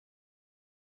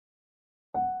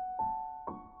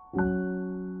Hi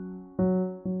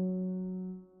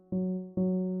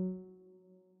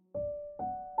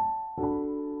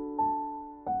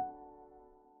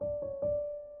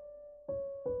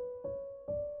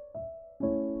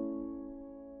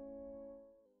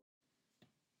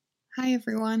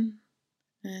everyone,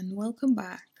 and welcome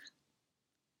back.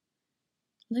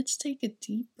 Let's take a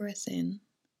deep breath in,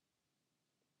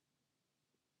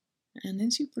 and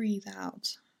as you breathe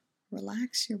out,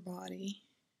 relax your body,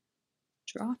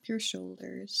 drop your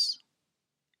shoulders,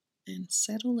 and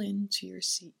settle into your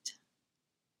seat.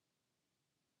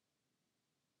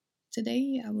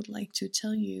 Today, I would like to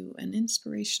tell you an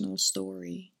inspirational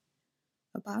story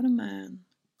about a man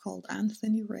called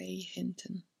Anthony Ray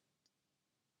Hinton.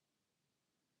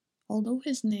 Although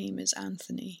his name is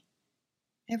Anthony,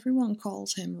 everyone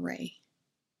calls him Ray.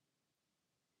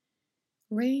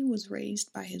 Ray was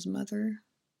raised by his mother,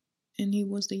 and he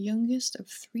was the youngest of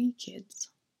 3 kids.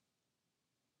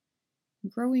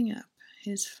 Growing up,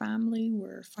 his family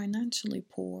were financially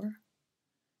poor,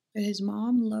 but his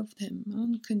mom loved him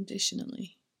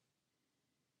unconditionally,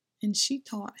 and she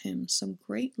taught him some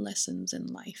great lessons in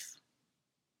life.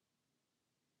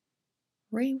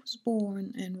 Ray was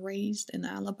born and raised in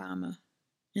Alabama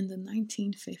in the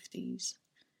 1950s,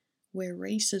 where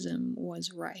racism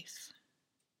was rife.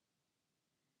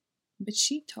 But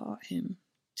she taught him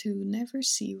to never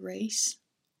see race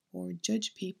or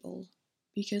judge people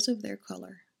because of their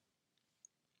color.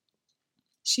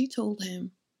 She told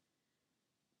him,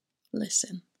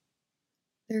 "Listen,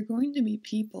 there are going to be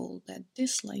people that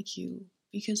dislike you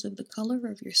because of the color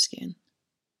of your skin.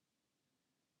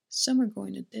 Some are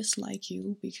going to dislike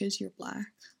you because you're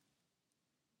black.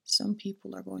 Some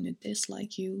people are going to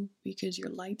dislike you because you're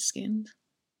light-skinned.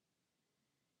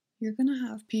 You're going to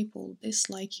have people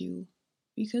dislike you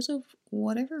because of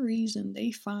whatever reason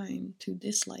they find to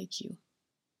dislike you.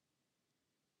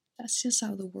 That's just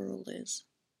how the world is.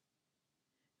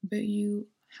 But you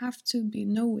have to be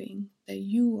knowing that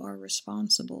you are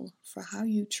responsible for how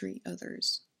you treat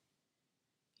others.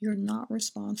 You're not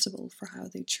responsible for how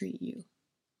they treat you.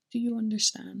 Do you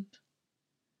understand?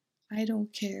 I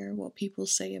don't care what people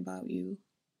say about you.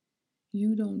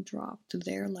 You don't drop to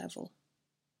their level.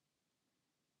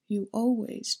 You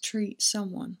always treat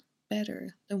someone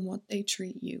better than what they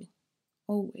treat you.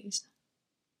 Always."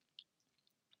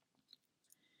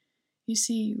 You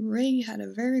see, Ray had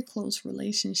a very close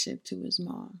relationship to his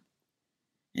mom,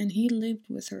 and he lived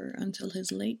with her until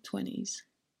his late 20s.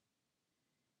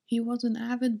 He was an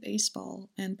avid baseball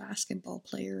and basketball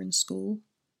player in school,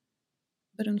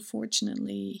 but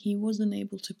unfortunately, he wasn't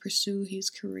able to pursue his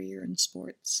career in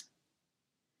sports.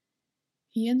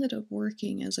 He ended up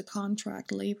working as a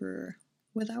contract laborer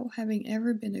without having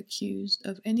ever been accused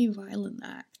of any violent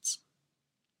acts.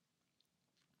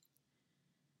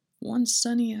 One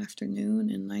sunny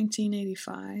afternoon in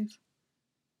 1985,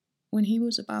 when he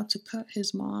was about to cut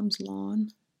his mom's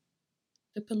lawn,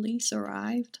 the police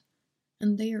arrived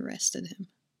and they arrested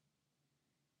him.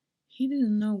 He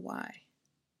didn't know why.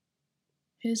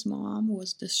 His mom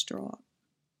was distraught.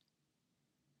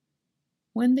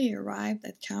 When they arrived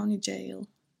at county jail,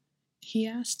 he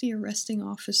asked the arresting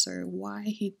officer why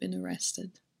he'd been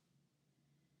arrested.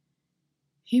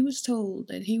 He was told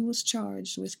that he was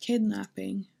charged with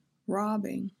kidnapping,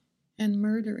 robbing, and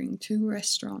murdering 2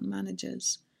 restaurant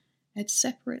managers at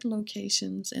separate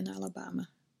locations in Alabama.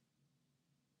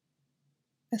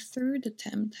 A 3rd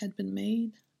attempt had been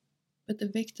made, but the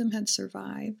victim had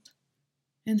survived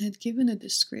and had given a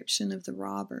description of the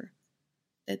robber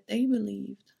that they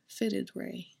believed fitted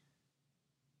Ray.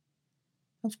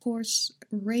 Of course,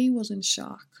 Ray was in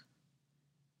shock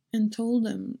and told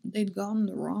them they'd gotten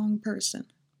the wrong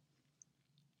person.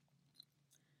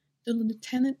 The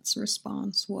lieutenant's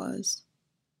response was,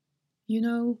 "You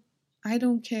know, I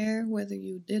don't care whether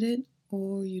you did it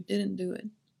or you didn't do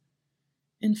it.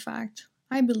 In fact,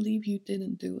 I believe you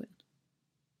didn't do it.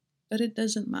 But it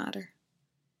doesn't matter.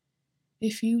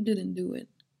 If you didn't do it,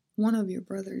 one of your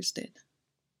brothers did.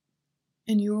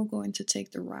 And you're going to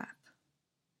take the rap.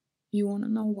 You want to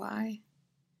know why?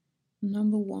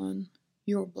 Number 1,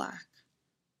 you're black.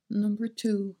 Number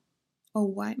 2, a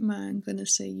white man gonna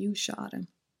say you shot him.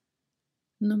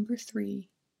 Number 3,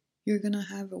 you're gonna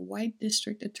have a white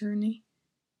district attorney.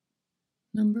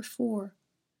 Number 4,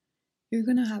 you're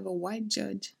gonna have a white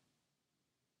judge.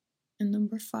 And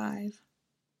number 5,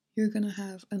 you're gonna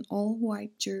have an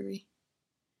all-white jury."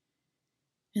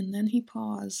 And then he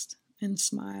paused and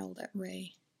smiled at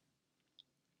Ray.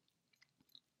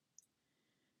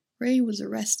 Ray was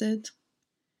arrested,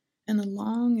 and a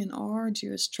long and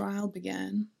arduous trial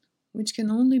began, which can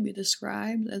only be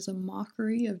described as a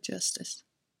mockery of justice.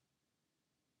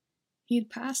 He had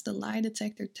passed the lie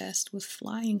detector test with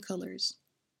flying colors,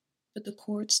 but the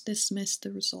courts dismissed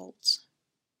the results.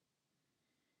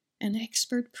 An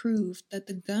expert proved that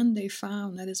the gun they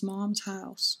found at his mom's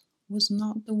house was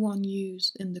not the one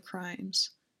used in the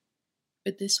crimes,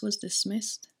 but this was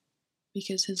dismissed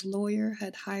because his lawyer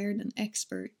had hired an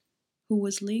expert who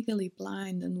was legally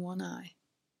blind in one eye.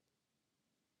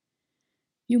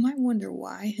 You might wonder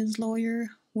why his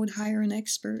lawyer would hire an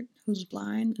expert who's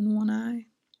blind in one eye.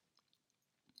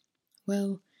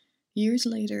 Well, years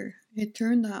later, it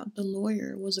turned out the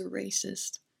lawyer was a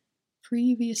racist,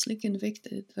 previously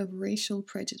convicted of racial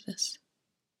prejudice.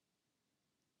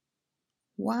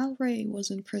 While Ray was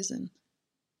in prison,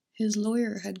 his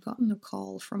lawyer had gotten a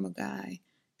call from a guy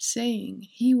saying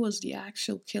he was the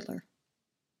actual killer,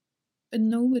 but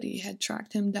nobody had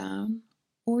tracked him down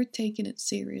or taken it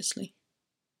seriously,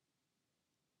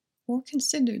 or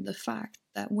considered the fact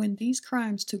that when these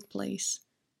crimes took place,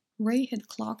 Ray had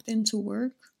clocked into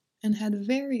work and had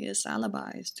various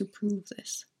alibis to prove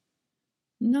this,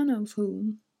 none of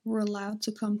whom were allowed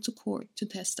to come to court to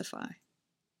testify.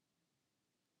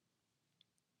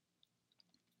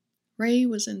 Ray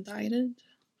was indicted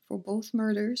for both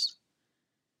murders,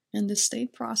 and the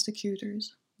state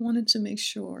prosecutors wanted to make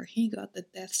sure he got the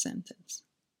death sentence.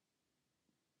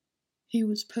 He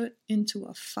was put into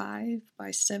a 5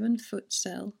 by 7 foot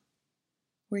cell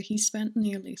where he spent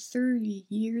nearly 30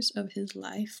 years of his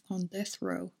life on death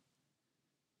row,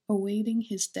 awaiting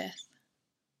his death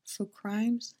for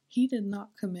crimes he did not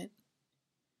commit.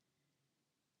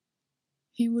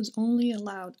 He was only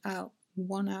allowed out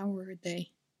 1 hour a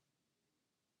day.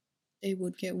 They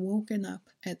would get woken up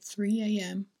at 3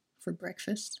 a.m. for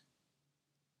breakfast,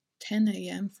 10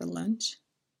 a.m. for lunch,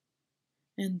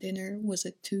 and dinner was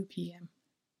at 2 p.m.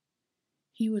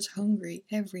 He was hungry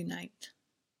every night.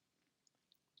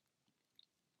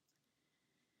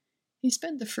 He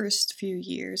spent the first few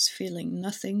years feeling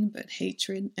nothing but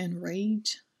hatred and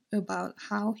rage about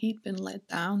how he'd been let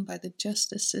down by the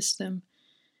justice system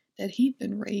that he'd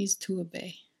been raised to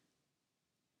obey.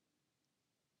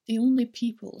 The only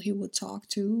people he would talk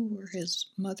to were his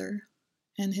mother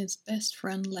and his best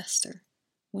friend Lester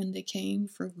when they came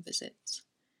for visits.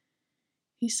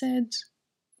 He said,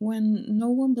 "When no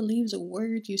one believes a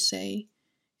word you say,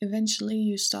 eventually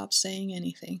you stop saying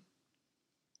anything."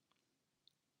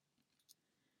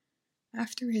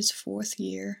 After his 4th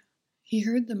year, he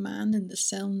heard the man in the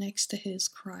cell next to his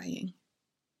crying.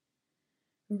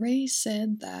 Ray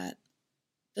said that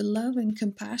the love and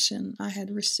compassion I had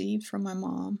received from my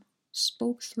mom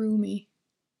spoke through me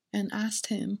and asked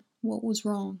him what was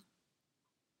wrong.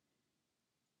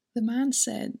 The man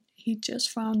said he just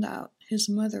found out his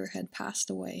mother had passed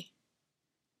away.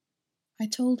 I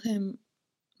told him,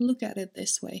 "Look at it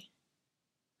this way.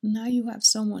 Now you have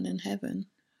someone in heaven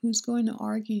who's going to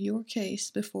argue your case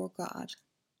before God."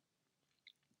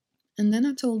 And then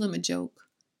I told him a joke,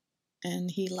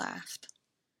 and he laughed.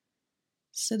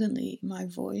 Suddenly, my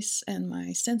voice and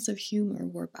my sense of humor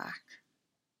were back.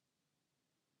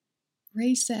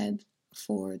 Ray said,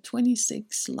 for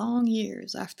 26 long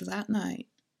years after that night,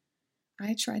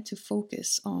 I tried to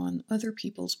focus on other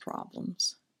people's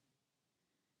problems.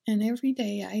 And every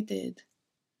day I did,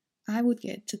 I would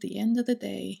get to the end of the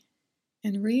day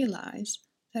and realize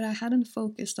that I hadn't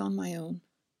focused on my own.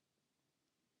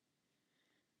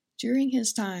 During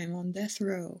his time on death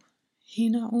row, he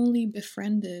not only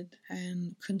befriended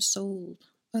and consoled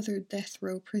other death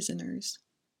row prisoners,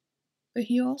 but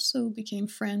he also became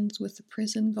friends with the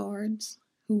prison guards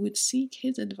who would seek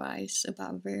his advice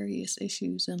about various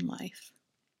issues in life.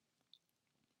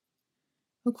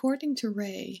 According to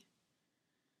Ray,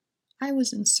 I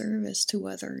was in service to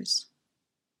others.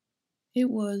 It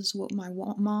was what my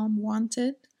mom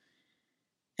wanted,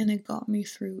 and it got me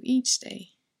through each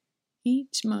day,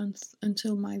 each month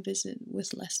until my visit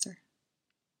with Lester.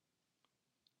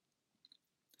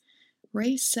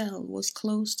 Ray's cell was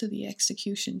close to the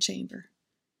execution chamber,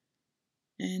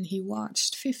 and he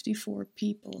watched 54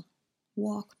 people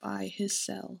walk by his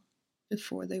cell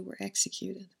before they were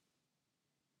executed.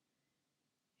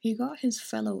 He got his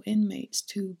fellow inmates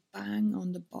to bang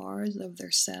on the bars of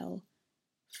their cell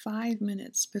 5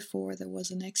 minutes before there was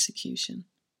an execution,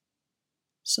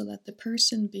 so that the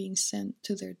person being sent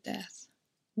to their death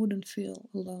wouldn't feel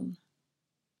alone.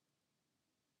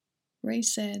 Ray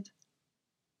said,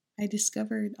 "I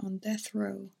discovered on death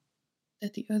row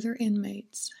that the other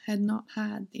inmates had not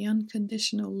had the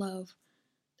unconditional love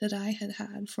that I had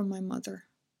had from my mother.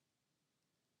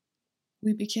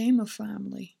 We became a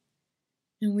family,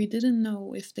 and we didn't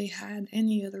know if they had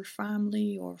any other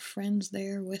family or friends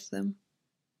there with them.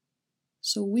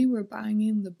 So we were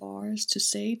banging the bars to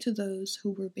say to those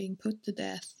who were being put to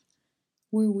death,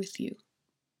 "We're with you.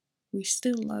 We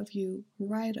still love you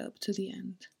right up to the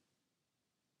end."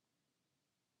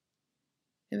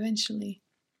 Eventually,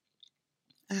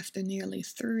 after nearly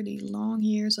 30 long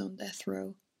years on death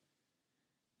row,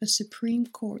 the Supreme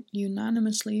Court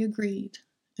unanimously agreed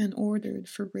and ordered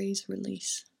for Ray's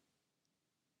release.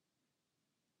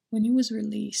 When he was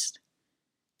released,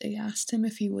 they asked him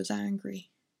if he was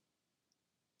angry,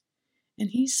 and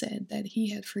he said that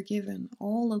he had forgiven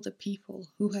all of the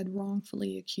people who had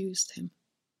wrongfully accused him.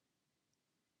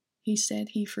 He said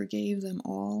he forgave them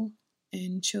all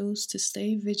and chose to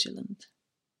stay vigilant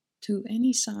to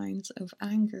any signs of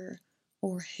anger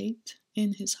or hate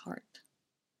in his heart.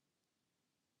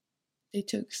 They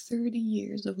took 30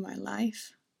 years of my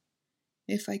life.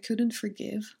 If I couldn't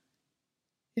forgive,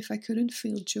 if I couldn't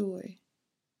feel joy,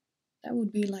 that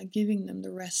would be like giving them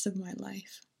the rest of my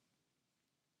life.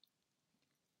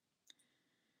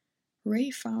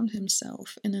 Ray found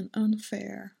himself in an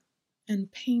unfair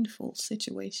and painful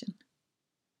situation.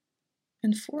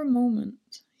 And for a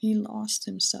moment, he lost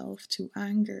himself to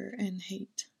anger and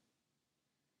hate.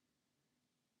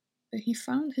 But he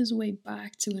found his way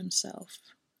back to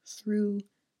himself through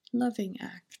loving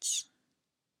acts,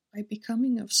 by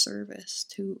becoming of service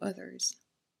to others.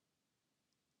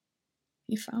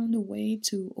 He found a way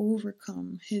to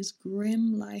overcome his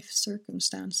grim life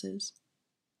circumstances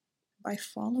by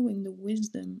following the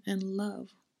wisdom and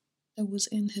love that was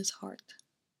in his heart.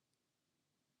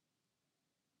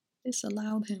 This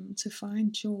allowed him to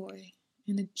find joy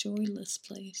in a joyless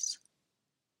place.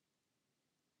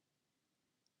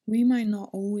 We might not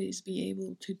always be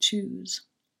able to choose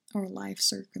our life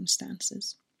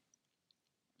circumstances,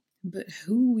 but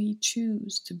who we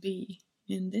choose to be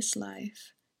in this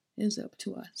life is up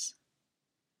to us.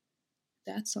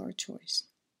 That's our choice.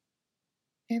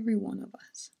 Every one of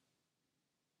us.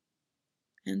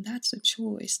 And that's a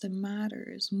choice that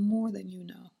matters more than you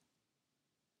know.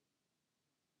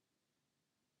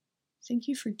 Thank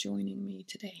you for joining me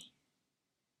today.